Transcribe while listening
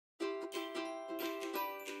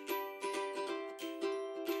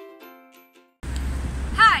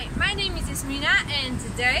is Mina and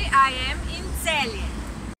today I am in Celje.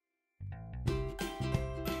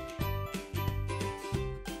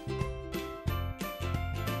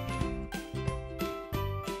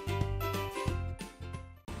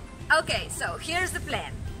 Okay, so here's the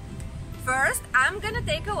plan. First, I'm gonna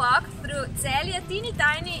take a walk through Celje teeny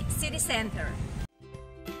tiny city center.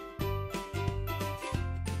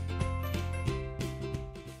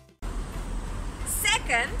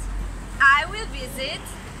 Second, I will visit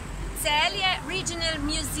Celje Regional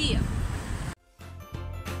Museum.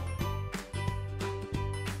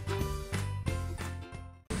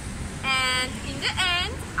 And in the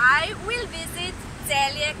end, I will visit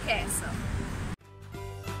Celje Castle.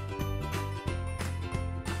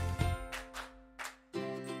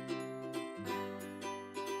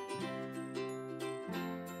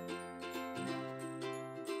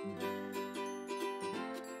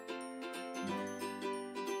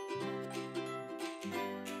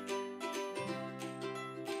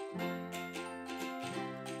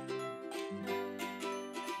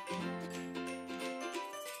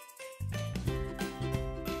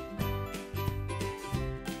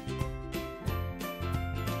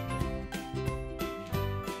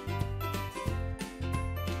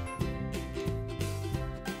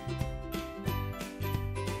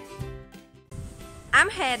 I'm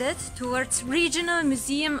headed towards Regional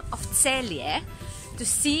Museum of Celje to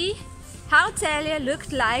see how Celje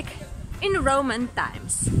looked like in Roman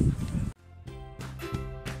times.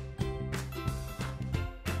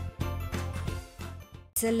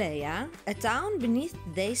 Celje, a town beneath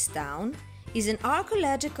this town, is an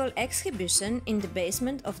archaeological exhibition in the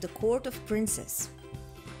basement of the Court of Princes.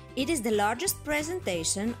 It is the largest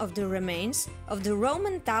presentation of the remains of the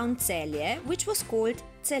Roman town Celje, which was called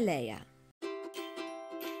Celje.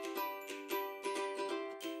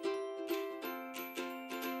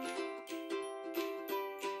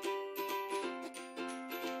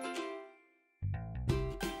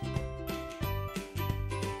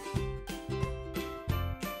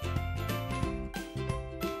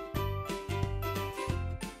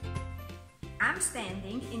 I'm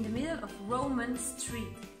standing in the middle of Roman Street.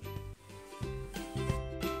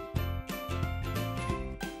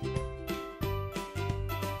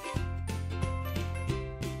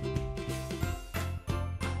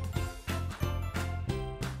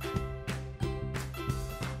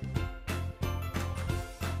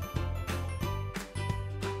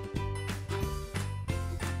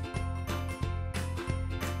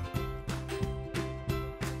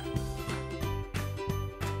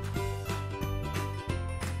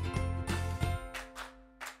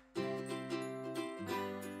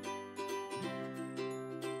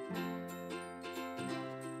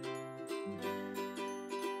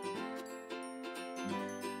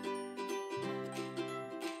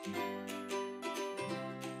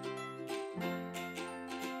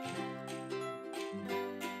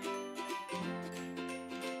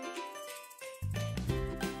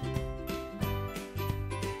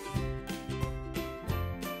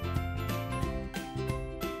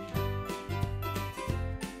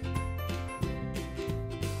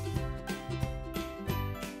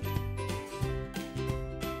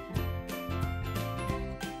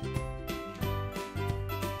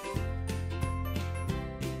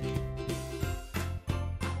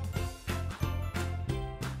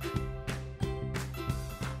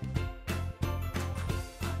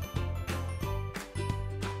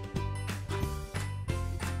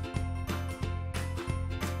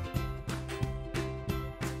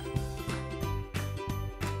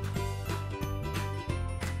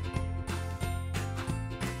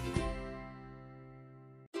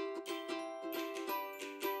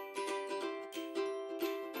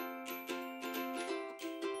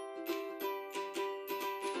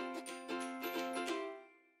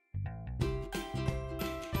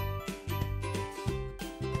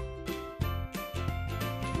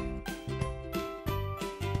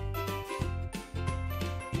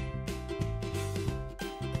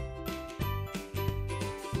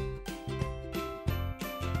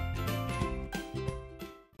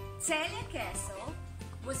 Celje Castle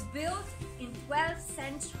was built in 12th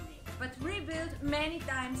century, but rebuilt many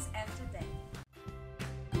times after that.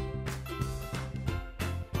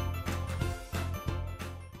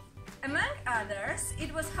 Among others,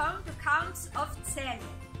 it was home to Counts of Celje.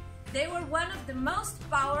 They were one of the most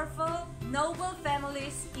powerful noble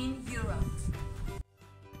families in Europe.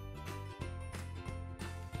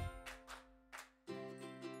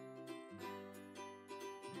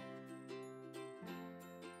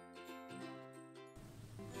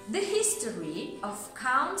 The history of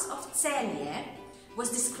Counts of Celje was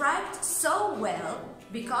described so well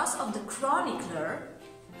because of the chronicler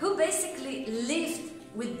who basically lived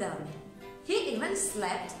with them. He even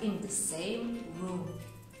slept in the same room.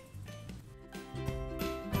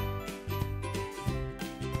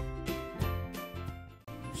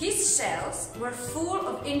 His shelves were full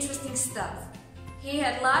of interesting stuff. He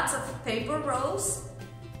had lots of paper rolls,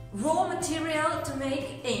 raw material to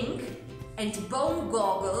make ink, and bone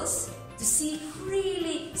goggles to see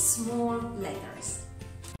really small letters.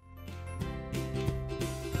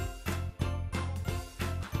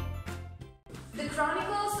 The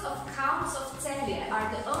Chronicles of Counts of Celje are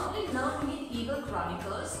the only known medieval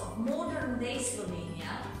chronicles of modern-day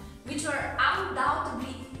Slovenia, which are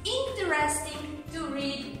undoubtedly interesting to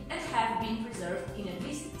read and have been preserved in at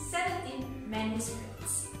least 17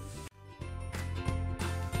 manuscripts.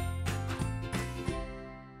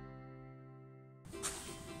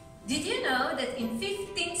 Did you know that in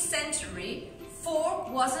 15th century, fork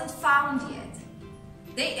wasn't found yet?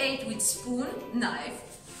 They ate with spoon, knife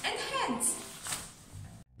and hands.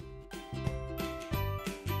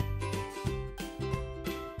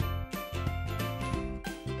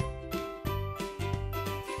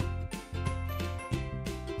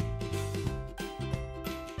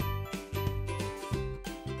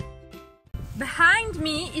 Behind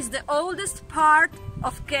me is the oldest part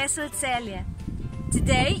of Castle Celje.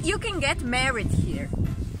 Today you can get married here.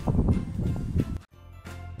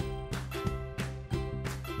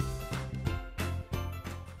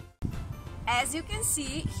 As you can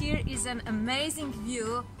see, here is an amazing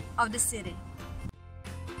view of the city.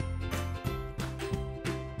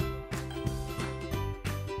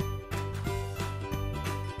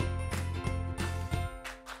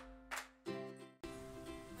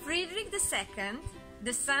 Friedrich II,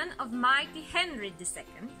 the son of mighty Henry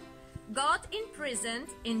II, got imprisoned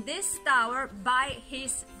in this tower by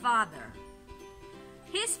his father.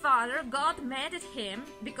 His father got mad at him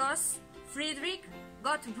because Friedrich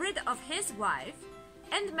got rid of his wife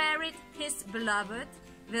and married his beloved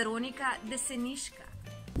Veronika de Seniška.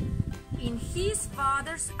 In his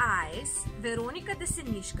father's eyes, Veronika de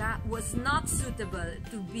Seniška was not suitable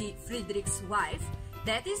to be Friedrich's wife.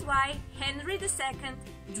 That is why Henry II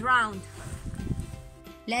drowned her.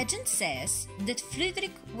 Legend says that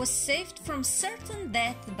Friedrich was saved from certain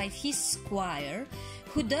death by his squire,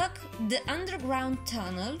 who dug the underground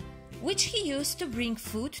tunnel which he used to bring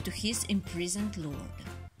food to his imprisoned lord.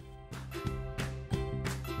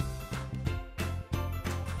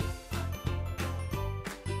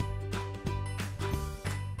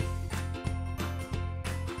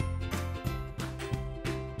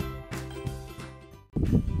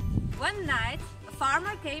 One night, a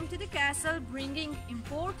farmer came to the castle bringing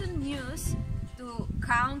important news to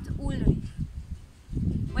Count Ulrich.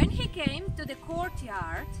 When he came to the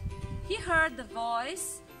courtyard, he heard the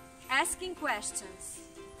voice asking questions.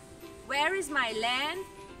 Where is my land?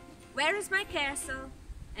 Where is my castle?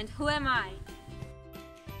 And who am I?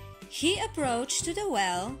 He approached to the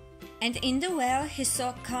well, and in the well he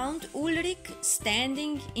saw Count Ulrich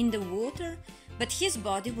standing in the water, but his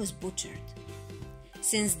body was butchered.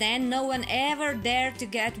 Since then, no one ever dared to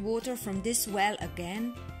get water from this well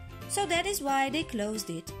again, so that is why they closed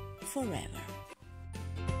it forever.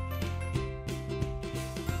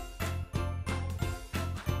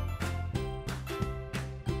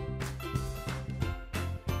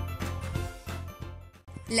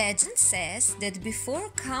 Legend says that before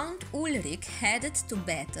Count Ulrich headed to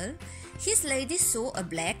battle, his lady saw a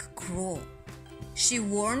black crow. She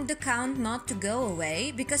warned the count not to go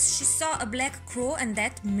away because she saw a black crow and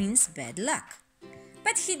that means bad luck.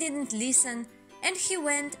 But he didn't listen and he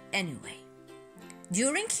went anyway.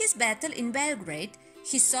 During his battle in Belgrade,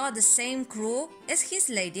 he saw the same crow as his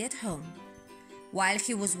lady at home. While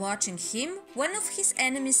he was watching him, one of his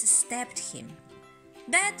enemies stabbed him.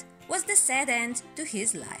 That was the sad end to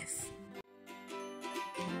his life.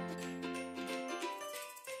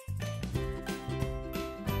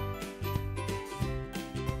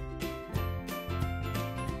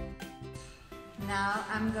 Now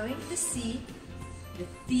I'm going to see the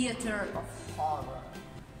theater of horror.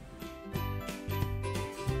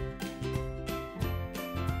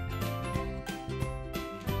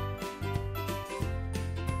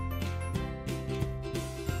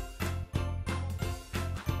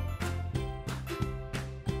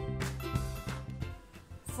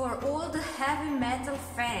 For all the heavy metal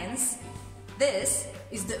fans, this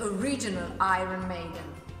is the original Iron Maiden.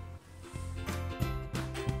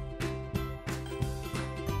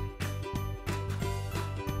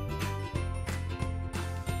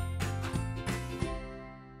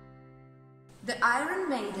 The Iron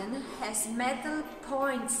Maiden has metal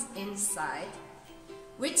points inside,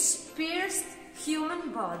 which pierced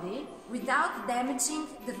human body without damaging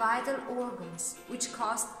the vital organs, which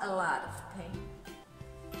caused a lot of pain.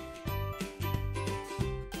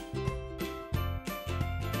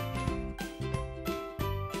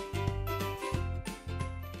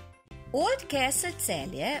 Old Castle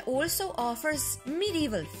Celje also offers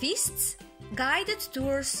medieval feasts, guided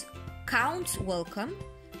tours, Count's welcome,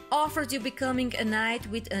 offers you becoming a knight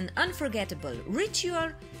with an unforgettable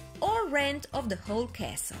ritual, or rent of the whole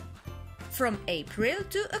castle. From April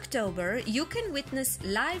to October, you can witness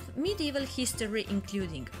live medieval history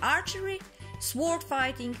including archery, sword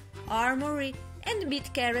fighting, armory, and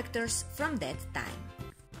meet characters from that time.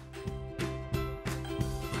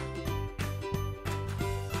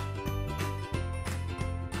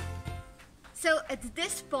 So at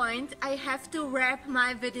this point, I have to wrap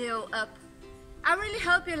my video up. I really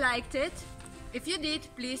hope you liked it. If you did,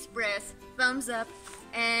 please press thumbs up.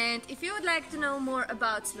 And if you would like to know more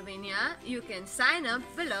about Slovenia, you can sign up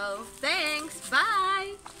below. Thanks, bye!